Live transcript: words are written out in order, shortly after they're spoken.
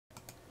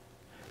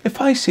If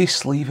I say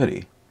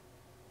slavery,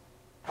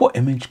 what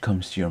image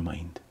comes to your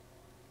mind?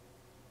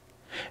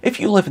 If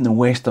you live in the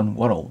Western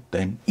world,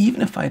 then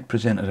even if I had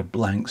presented a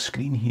blank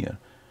screen here,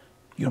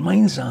 your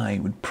mind's eye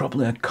would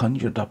probably have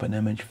conjured up an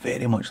image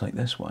very much like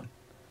this one.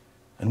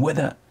 And with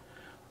it,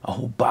 a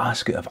whole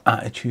basket of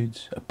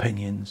attitudes,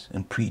 opinions,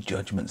 and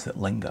prejudgments that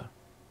linger.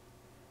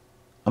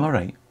 Am I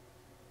right?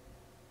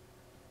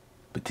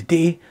 But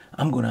today,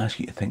 I'm going to ask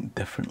you to think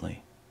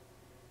differently.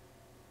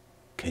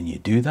 Can you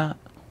do that?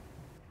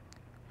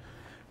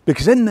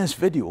 Because in this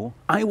video,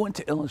 I want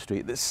to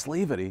illustrate that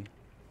slavery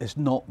is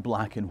not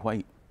black and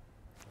white.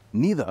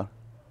 Neither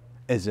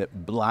is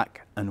it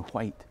black and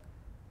white.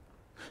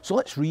 So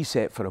let's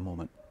reset for a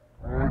moment.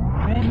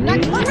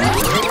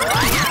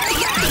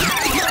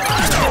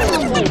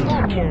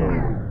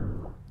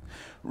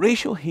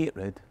 Racial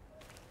hatred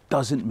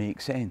doesn't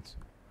make sense.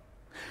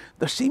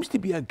 There seems to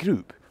be a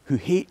group who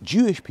hate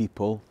Jewish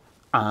people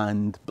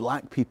and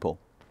black people.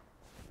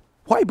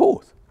 Why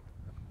both?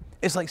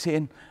 It's like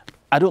saying,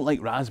 I don't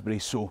like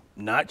raspberries, so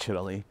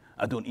naturally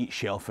I don't eat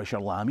shellfish or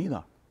lamb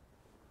either.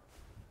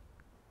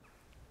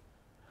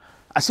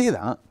 I say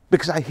that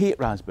because I hate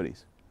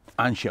raspberries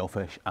and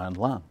shellfish and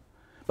lamb.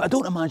 But I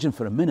don't imagine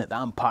for a minute that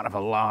I'm part of a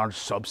large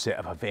subset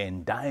of a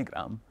Venn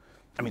diagram.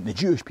 I mean, the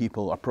Jewish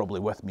people are probably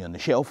with me on the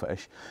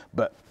shellfish,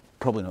 but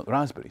probably not the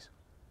raspberries.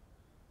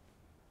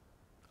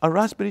 Are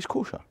raspberries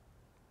kosher?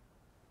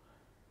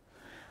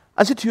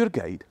 As a tour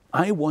guide,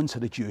 I once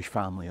had a Jewish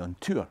family on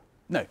tour.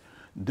 Now,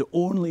 the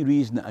only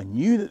reason that I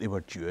knew that they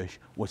were Jewish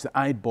was that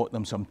I'd bought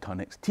them some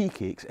Tunnock's tea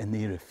cakes and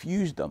they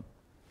refused them.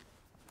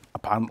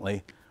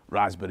 Apparently,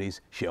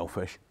 raspberries,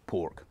 shellfish,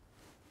 pork,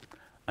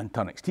 and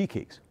Tunnock's tea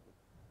cakes.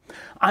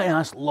 I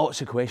asked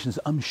lots of questions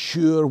that I'm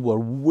sure were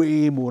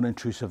way more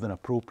intrusive than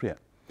appropriate.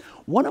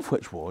 One of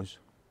which was,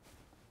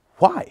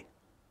 why?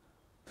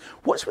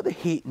 What's with the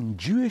hating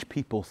Jewish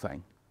people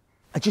thing?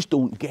 I just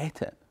don't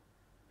get it.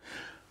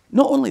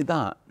 Not only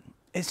that,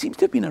 it seems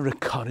to have been a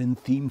recurring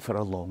theme for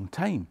a long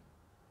time.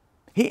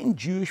 Hating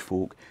Jewish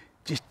folk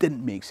just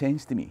didn't make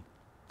sense to me,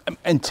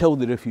 until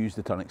they refused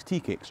the Tunnock's tea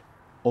cakes,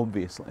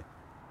 obviously.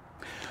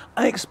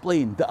 I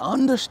explained that I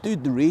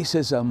understood the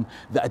racism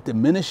that a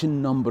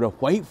diminishing number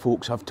of white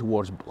folks have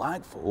towards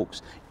black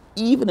folks,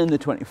 even in the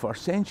 21st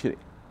century.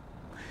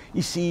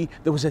 You see,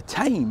 there was a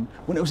time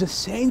when it was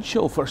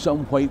essential for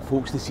some white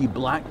folks to see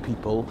black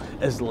people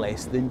as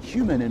less than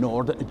human in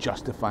order to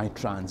justify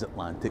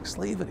transatlantic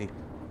slavery.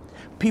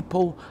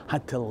 People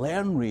had to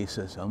learn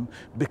racism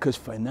because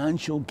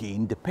financial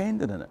gain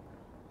depended on it.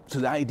 So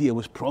the idea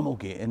was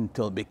promulgated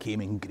until it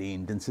became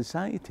ingrained in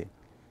society.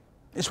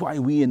 It's why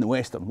we in the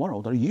Western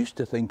world are used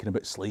to thinking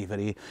about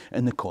slavery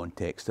in the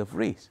context of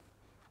race.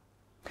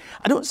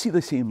 I don't see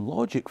the same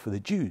logic for the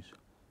Jews.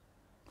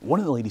 One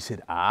of the ladies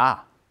said,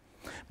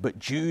 but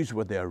Jews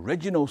were the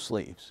original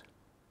slaves.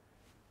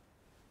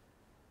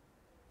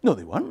 No,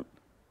 they weren't.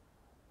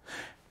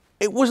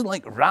 It wasn't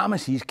like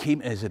Ramesses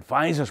came to his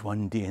advisors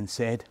one day and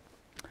said,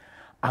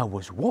 I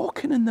was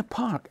walking in the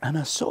park and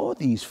I saw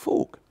these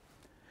folk.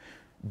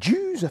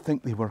 Jews, I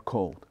think they were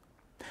called.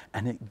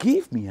 And it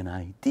gave me an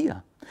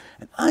idea.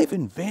 And I've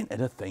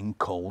invented a thing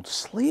called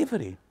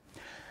slavery.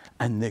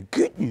 And the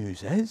good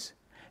news is,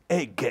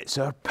 it gets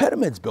our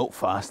pyramids built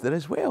faster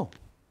as well.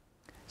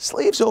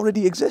 Slaves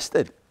already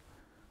existed.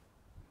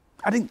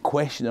 I didn't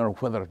question her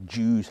whether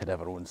Jews had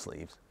ever owned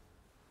slaves.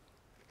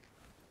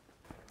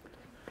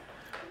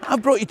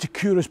 I've brought you to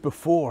Culross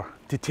before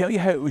to tell you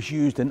how it was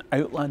used in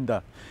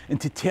Outlander and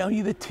to tell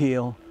you the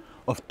tale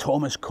of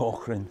Thomas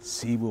Cochrane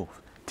Seawolf.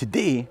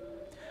 Today,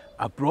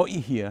 I've brought you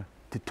here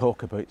to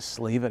talk about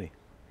slavery.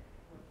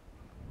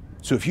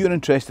 So if you're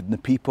interested in the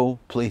people,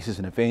 places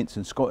and events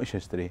in Scottish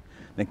history,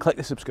 then click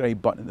the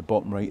subscribe button at the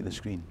bottom right of the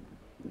screen.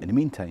 In the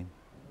meantime,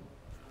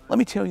 let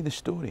me tell you the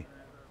story.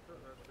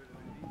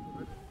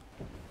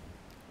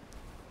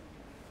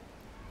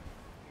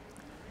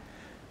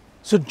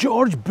 Sir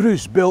George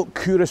Bruce built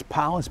Culross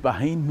Palace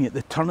behind me at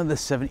the turn of the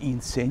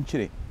 17th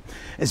century.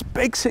 His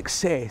big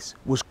success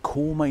was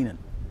coal mining,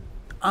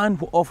 and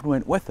what often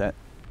went with it,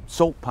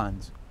 salt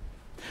pans.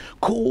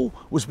 Coal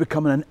was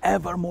becoming an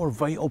ever more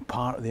vital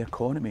part of the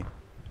economy.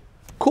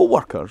 Coal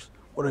workers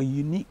were a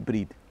unique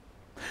breed.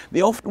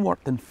 They often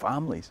worked in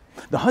families.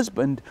 The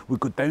husband would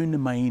go down the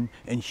mine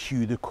and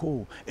hew the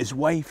coal. His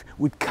wife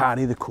would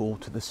carry the coal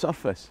to the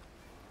surface.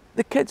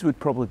 The kids would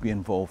probably be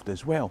involved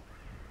as well.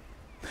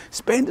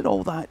 Spending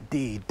all that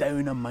day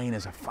down a mine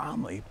as a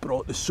family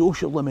brought the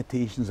social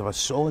limitations of a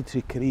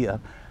solitary career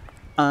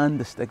and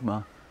the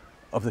stigma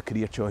of the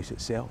career choice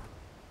itself.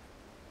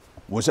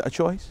 Was it a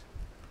choice?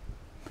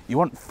 You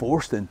weren't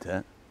forced into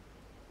it.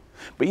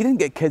 But you didn't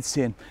get kids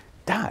saying,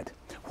 Dad,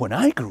 when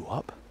I grow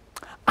up,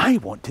 I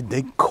want to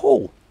dig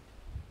coal.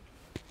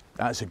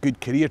 That's a good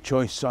career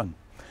choice, son,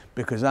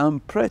 because I'm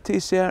pretty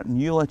certain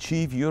you'll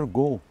achieve your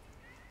goal.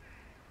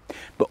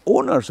 But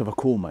owners of a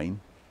coal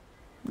mine,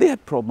 they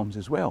had problems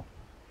as well.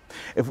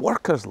 If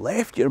workers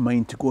left your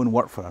mine to go and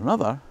work for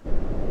another,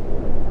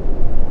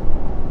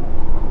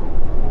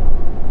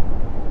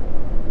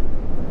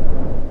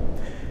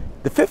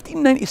 The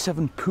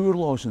 1597 Poor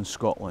Laws in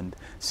Scotland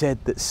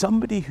said that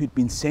somebody who'd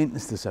been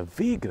sentenced as a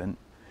vagrant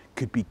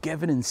could be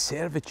given in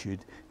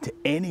servitude to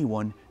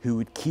anyone who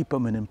would keep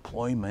him in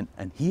employment,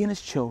 and he and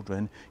his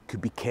children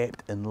could be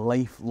kept in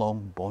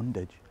lifelong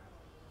bondage.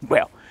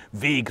 Well,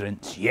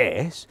 vagrants,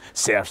 yes,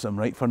 serves them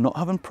right for not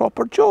having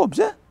proper jobs,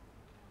 eh?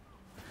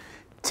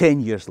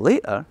 10 years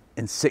later,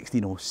 in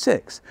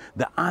 1606,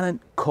 the Anant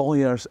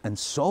Colliers and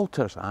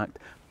Salters Act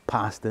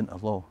passed into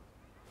law.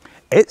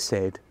 It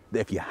said that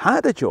if you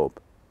had a job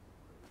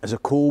as a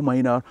coal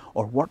miner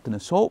or worked in the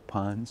salt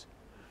pans,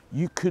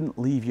 you couldn't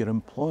leave your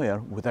employer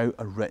without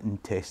a written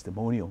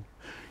testimonial.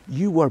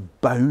 You were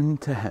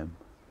bound to him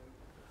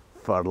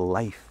for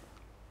life.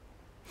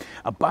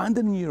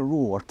 Abandoning your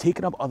role or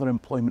taking up other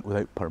employment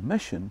without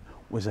permission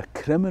was a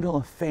criminal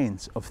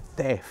offence of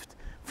theft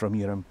from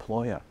your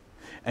employer,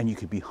 and you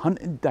could be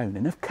hunted down,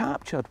 and if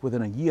captured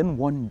within a year and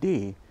 1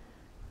 day,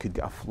 could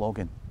get a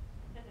flogging.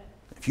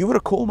 If you were a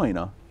coal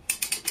miner,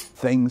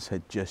 things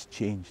had just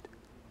changed.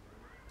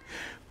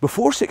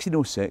 Before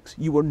 1606,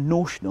 you were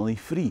notionally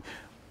free,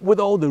 with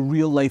all the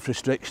real life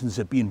restrictions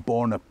of being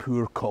born a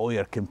poor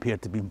collier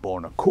compared to being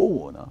born a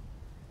coal owner.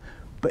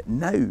 But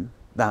now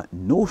that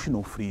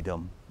notional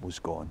freedom was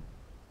gone.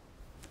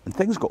 And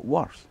things got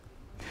worse.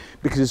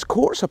 Because as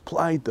courts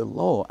applied the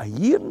law, a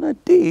year and a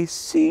day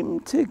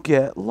seemed to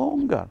get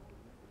longer.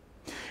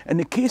 In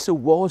the case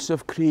of Wallace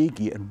of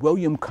Craigie and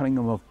William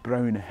Cunningham of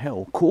Brown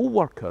Hill, coal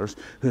workers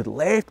who had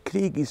left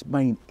Craigie's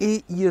mine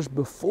 8 years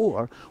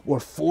before were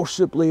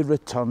forcibly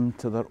returned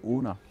to their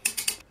owner.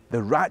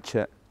 The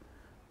ratchet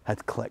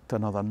had clicked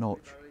another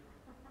notch.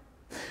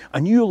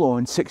 A new law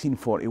in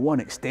 1641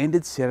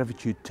 extended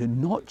servitude to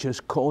not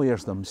just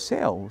colliers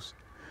themselves,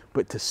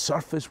 but to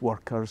surface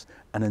workers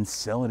and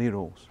ancillary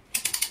roles.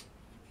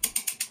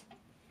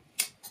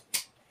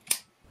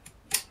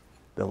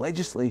 The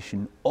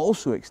legislation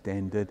also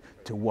extended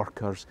to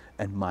workers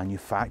in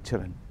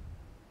manufacturing,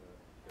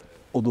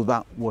 although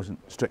that wasn't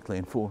strictly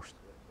enforced.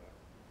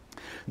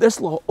 This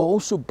law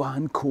also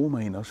banned coal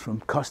miners from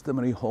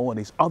customary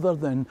holidays other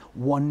than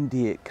 1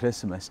 day at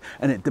Christmas,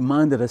 and it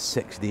demanded a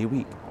 6-day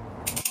week.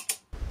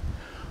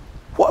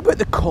 What about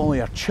the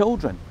collier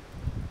children?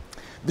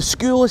 The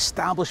School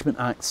Establishment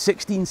Act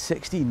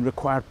 1616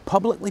 required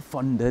publicly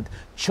funded,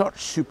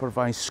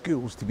 church-supervised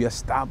schools to be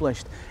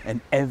established in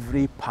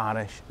every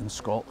parish in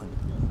Scotland,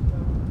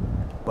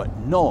 but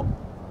not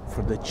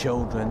for the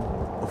children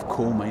of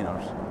coal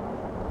miners.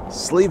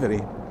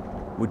 Slavery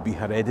would be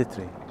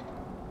hereditary.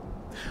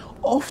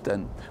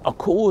 Often, a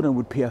coal owner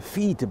would pay a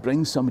fee to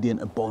bring somebody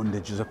into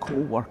bondage as a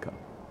coal worker.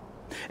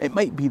 It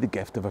might be the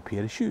gift of a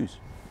pair of shoes.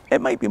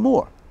 It might be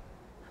more.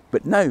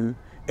 But now,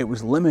 it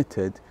was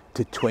limited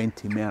to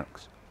 20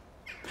 merks.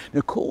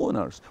 Now, coal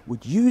owners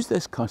would use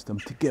this custom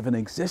to give an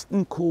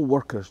existing coal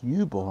worker's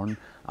newborn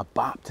a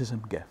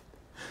baptism gift.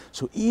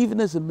 So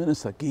even as the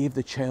minister gave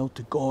the child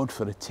to God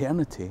for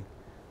eternity,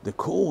 the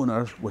coal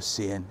owner was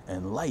saying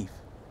in life,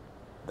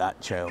 that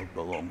child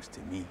belongs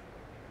to me.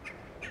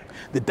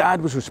 The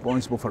dad was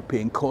responsible for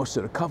paying costs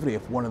of recovery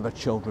if one of their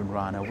children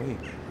ran away.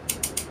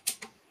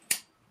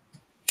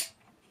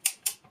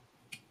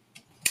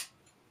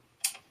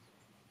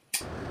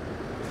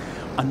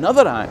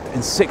 Another act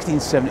in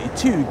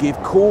 1672 gave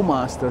coal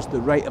masters the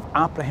right of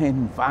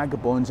apprehending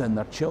vagabonds and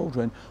their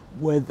children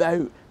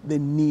without the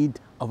need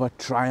of a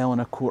trial in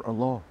a court of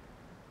law.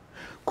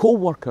 Coal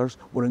workers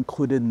were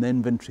included in the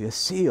inventory of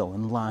sale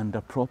and land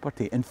or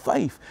property. In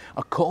Fife,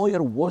 a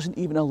collier wasn't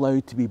even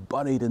allowed to be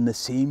buried in the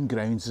same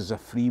grounds as a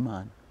free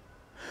man.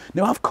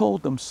 Now, I've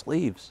called them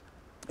slaves.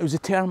 It was a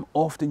term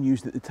often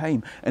used at the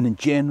time and in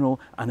general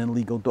and in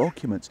legal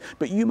documents.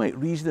 But you might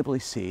reasonably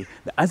say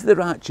that as the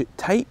ratchet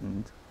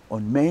tightened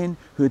on men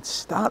who had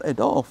started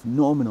off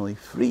nominally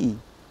free,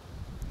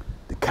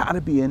 the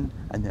Caribbean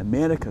and the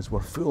Americas were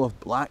full of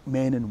black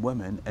men and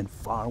women in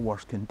far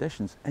worse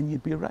conditions, and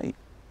you'd be right.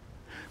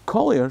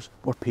 Colliers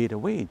were paid a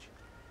wage,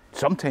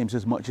 sometimes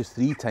as much as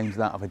 3 times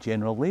that of a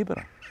general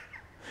labourer.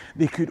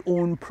 They could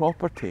own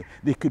property,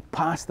 they could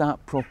pass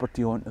that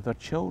property on to their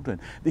children,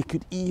 they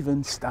could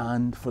even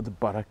stand for the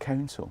borough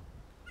council.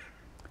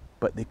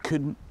 But they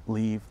couldn't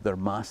leave their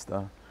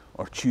master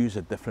or choose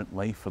a different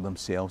life for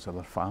themselves or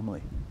their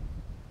family.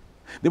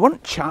 They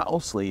weren't chattel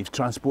slaves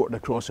transported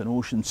across an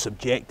ocean,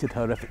 subjected to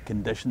horrific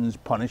conditions,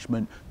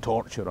 punishment,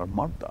 torture or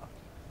murder.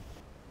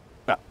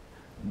 Well,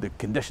 the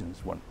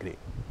conditions weren't great.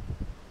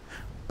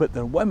 But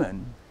their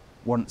women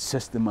weren't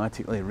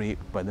systematically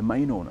raped by the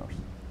mine owners.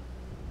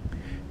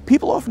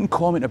 People often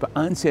comment about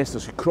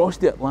ancestors who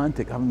crossed the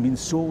Atlantic having been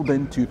sold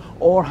into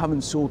or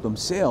having sold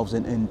themselves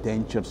into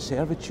indentured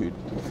servitude.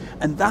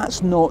 And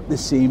that's not the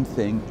same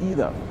thing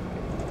either.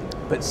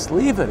 But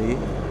slavery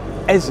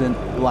isn't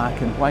black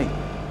and white.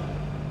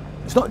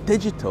 It's not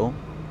digital,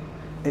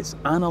 it's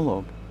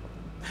analog.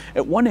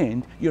 At one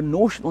end, you're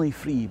notionally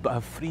free but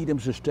have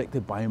freedoms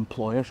restricted by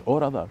employers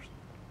or others.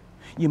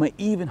 You might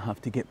even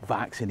have to get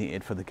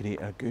vaccinated for the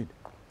greater good.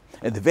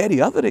 At the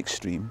very other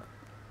extreme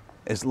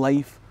is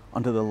life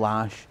under the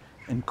lash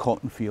in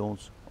cotton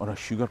fields or a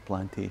sugar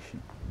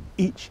plantation.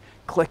 Each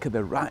click of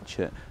the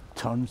ratchet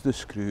turns the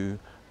screw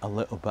a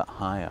little bit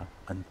higher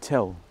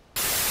until...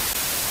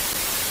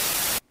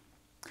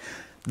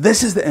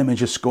 This is the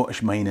image of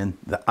Scottish mining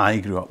that I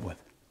grew up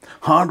with.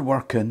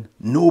 Hard-working,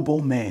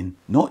 noble men,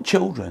 not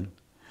children,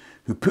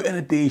 who put in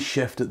a day's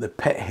shift at the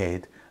pit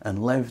head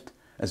and lived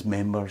as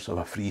members of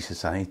a free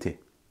society.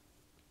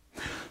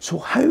 So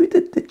how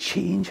did the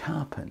change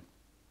happen?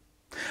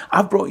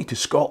 I've brought you to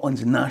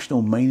Scotland's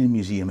National Mining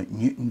Museum at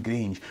Newton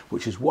Grange,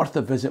 which is worth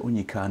a visit when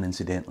you can,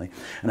 incidentally.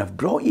 And I've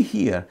brought you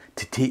here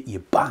to take you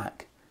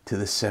back to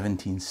the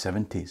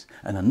 1770s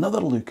and another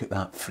look at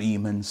that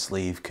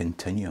freeman-slave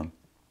continuum.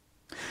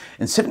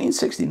 In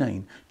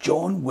 1769,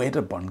 John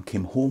Wedderburn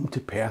came home to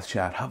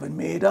Perthshire having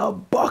made a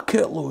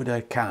bucket load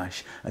of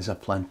cash as a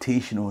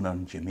plantation owner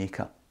in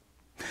Jamaica.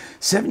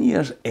 7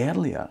 years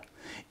earlier,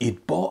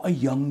 he'd bought a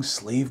young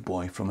slave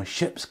boy from a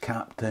ship's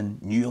captain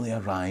newly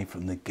arrived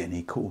from the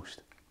Guinea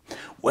coast.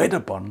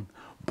 Wedderburn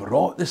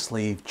brought the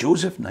slave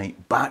Joseph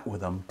Knight back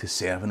with him to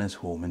serve in his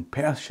home in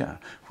Perthshire,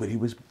 where he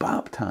was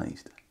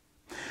baptised.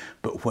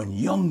 But when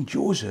young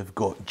Joseph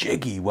got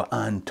jiggy with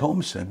Anne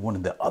Thompson, one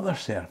of the other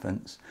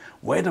servants,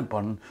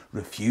 Wedderburn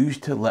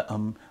refused to let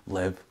him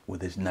live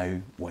with his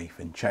now wife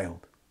and child.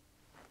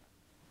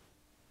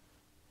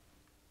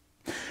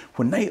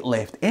 When Knight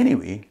left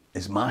anyway,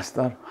 his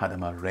master had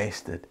him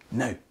arrested.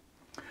 Now,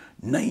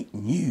 Knight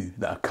knew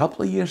that a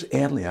couple of years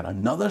earlier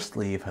another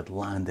slave had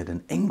landed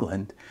in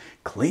England,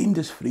 claimed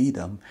his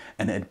freedom,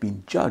 and it had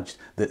been judged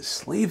that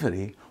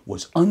slavery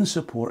was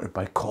unsupported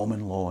by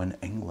common law in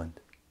England.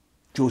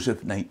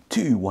 Joseph Knight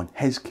too won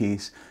his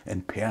case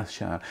in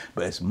Perthshire,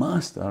 but his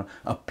master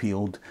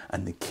appealed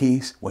and the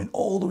case went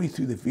all the way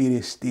through the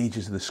various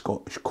stages of the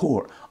Scottish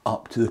court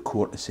up to the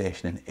Court of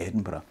Session in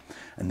Edinburgh.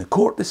 And the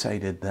court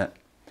decided that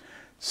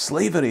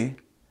slavery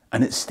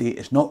and its state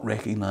is not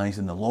recognised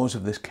in the laws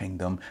of this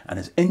kingdom and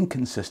is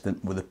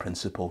inconsistent with the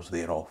principles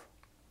thereof.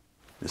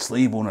 The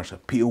slave owner's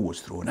appeal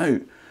was thrown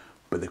out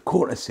by the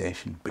Court of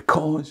Session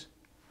because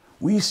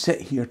we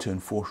sit here to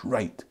enforce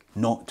right,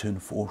 not to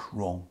enforce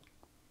wrong.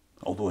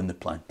 Although in the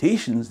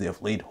plantations they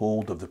have laid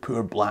hold of the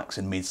poor blacks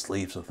and made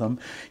slaves of them,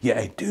 yet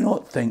I do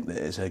not think that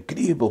it is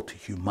agreeable to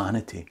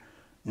humanity,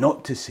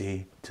 not to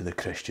say to the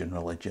Christian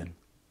religion.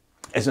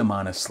 Is a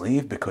man a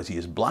slave because he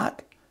is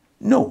black?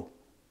 No,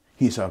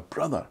 he is our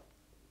brother,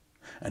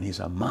 and he is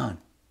a man.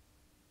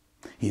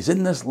 He is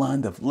in this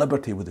land of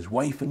liberty with his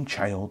wife and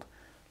child.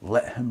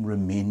 Let him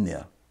remain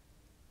there.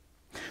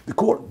 The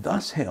court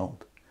thus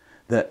held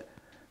that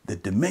the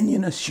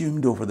dominion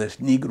assumed over this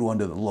Negro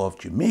under the law of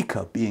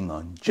Jamaica, being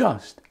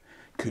unjust,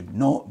 could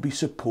not be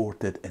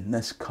supported in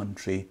this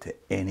country to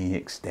any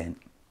extent.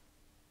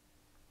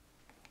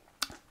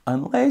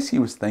 Unless he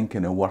was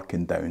thinking of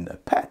working down the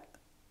pit.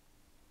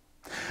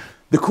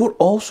 The court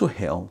also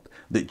held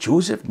that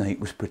Joseph Knight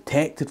was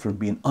protected from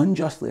being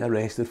unjustly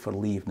arrested for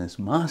leaving his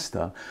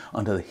master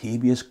under the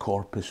habeas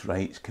corpus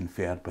rights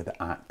conferred by the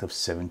Act of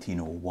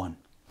 1701.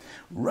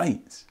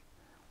 Rights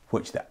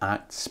which the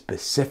Act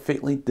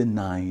specifically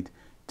denied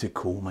to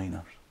coal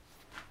miners.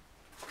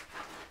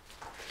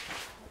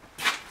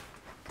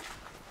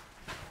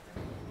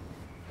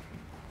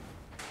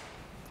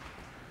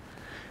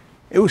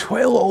 It was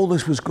while all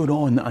this was going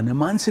on that an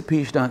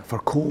Emancipation Act for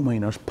coal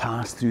miners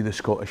passed through the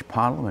Scottish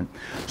Parliament,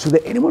 so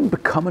that anyone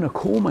becoming a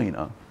coal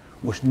miner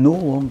was no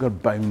longer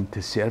bound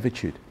to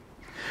servitude.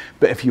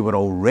 But if you were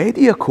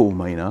already a coal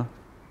miner,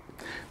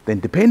 then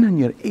depending on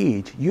your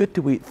age, you had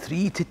to wait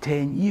 3 to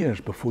 10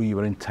 years before you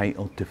were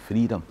entitled to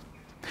freedom.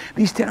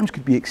 These terms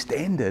could be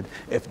extended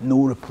if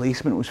no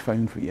replacement was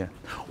found for you.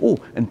 Oh,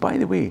 and by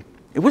the way,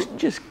 it wasn't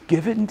just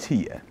given to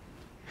you.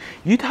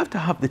 You'd have to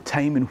have the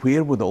time and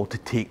wherewithal to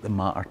take the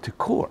matter to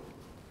court.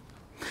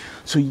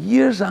 So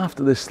years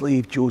after the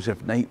slave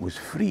Joseph Knight was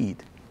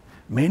freed,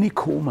 many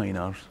coal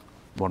miners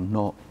were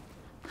not.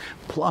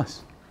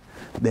 Plus,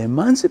 the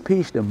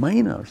emancipation of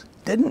miners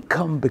didn't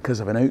come because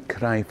of an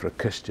outcry for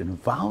Christian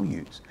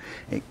values.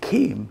 It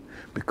came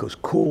because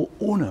coal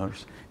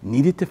owners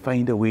needed to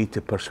find a way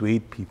to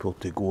persuade people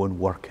to go and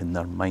work in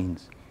their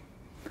mines.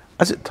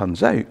 As it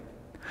turns out,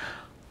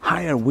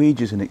 higher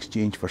wages in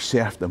exchange for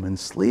serfdom and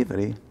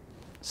slavery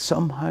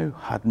somehow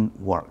hadn't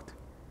worked.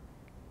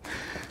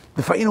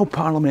 The final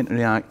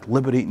Parliamentary Act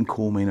liberating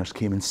coal miners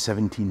came in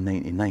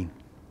 1799.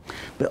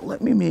 But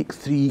let me make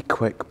 3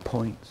 quick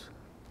points.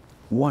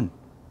 1.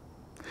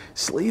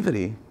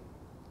 Slavery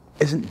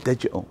isn't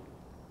digital.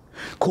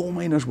 Coal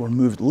miners were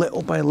moved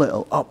little by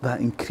little up that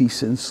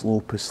increasing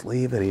slope of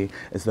slavery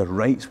as their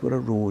rights were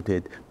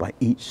eroded by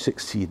each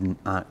succeeding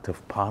Act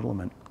of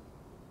Parliament.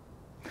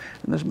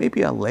 And there's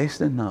maybe a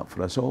lesson in that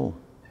for us all.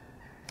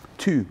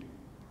 2.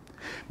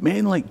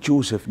 Men like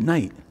Joseph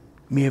Knight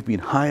may have been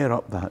higher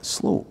up that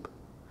slope,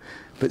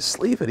 but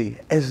slavery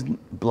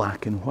isn't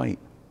black and white.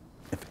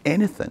 If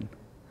anything,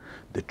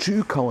 the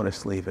true colour of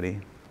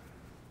slavery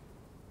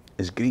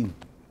is green.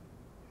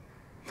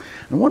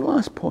 And one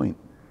last point.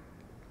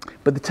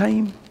 By the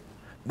time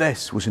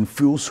this was in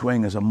full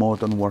swing as a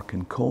modern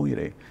working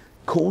colliery,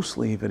 coal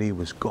slavery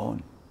was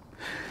gone.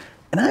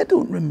 And I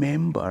don't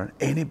remember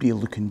anybody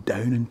looking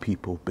down on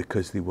people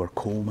because they were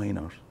coal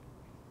miners.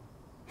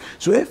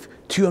 So if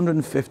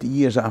 250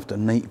 years after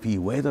Knight v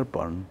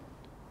Wedderburn,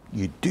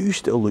 you do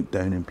still look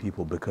down on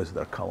people because of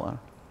their colour,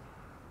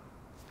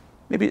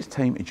 maybe it's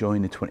time to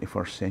join the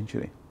 21st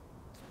century.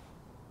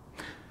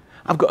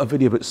 I've got a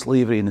video about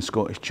slavery in the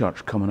Scottish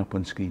Church coming up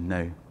on screen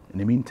now. In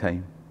the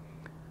meantime,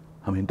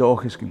 I'm in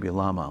Dachas can be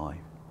Lama alive.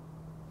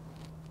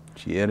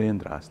 Cheery and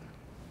drastic.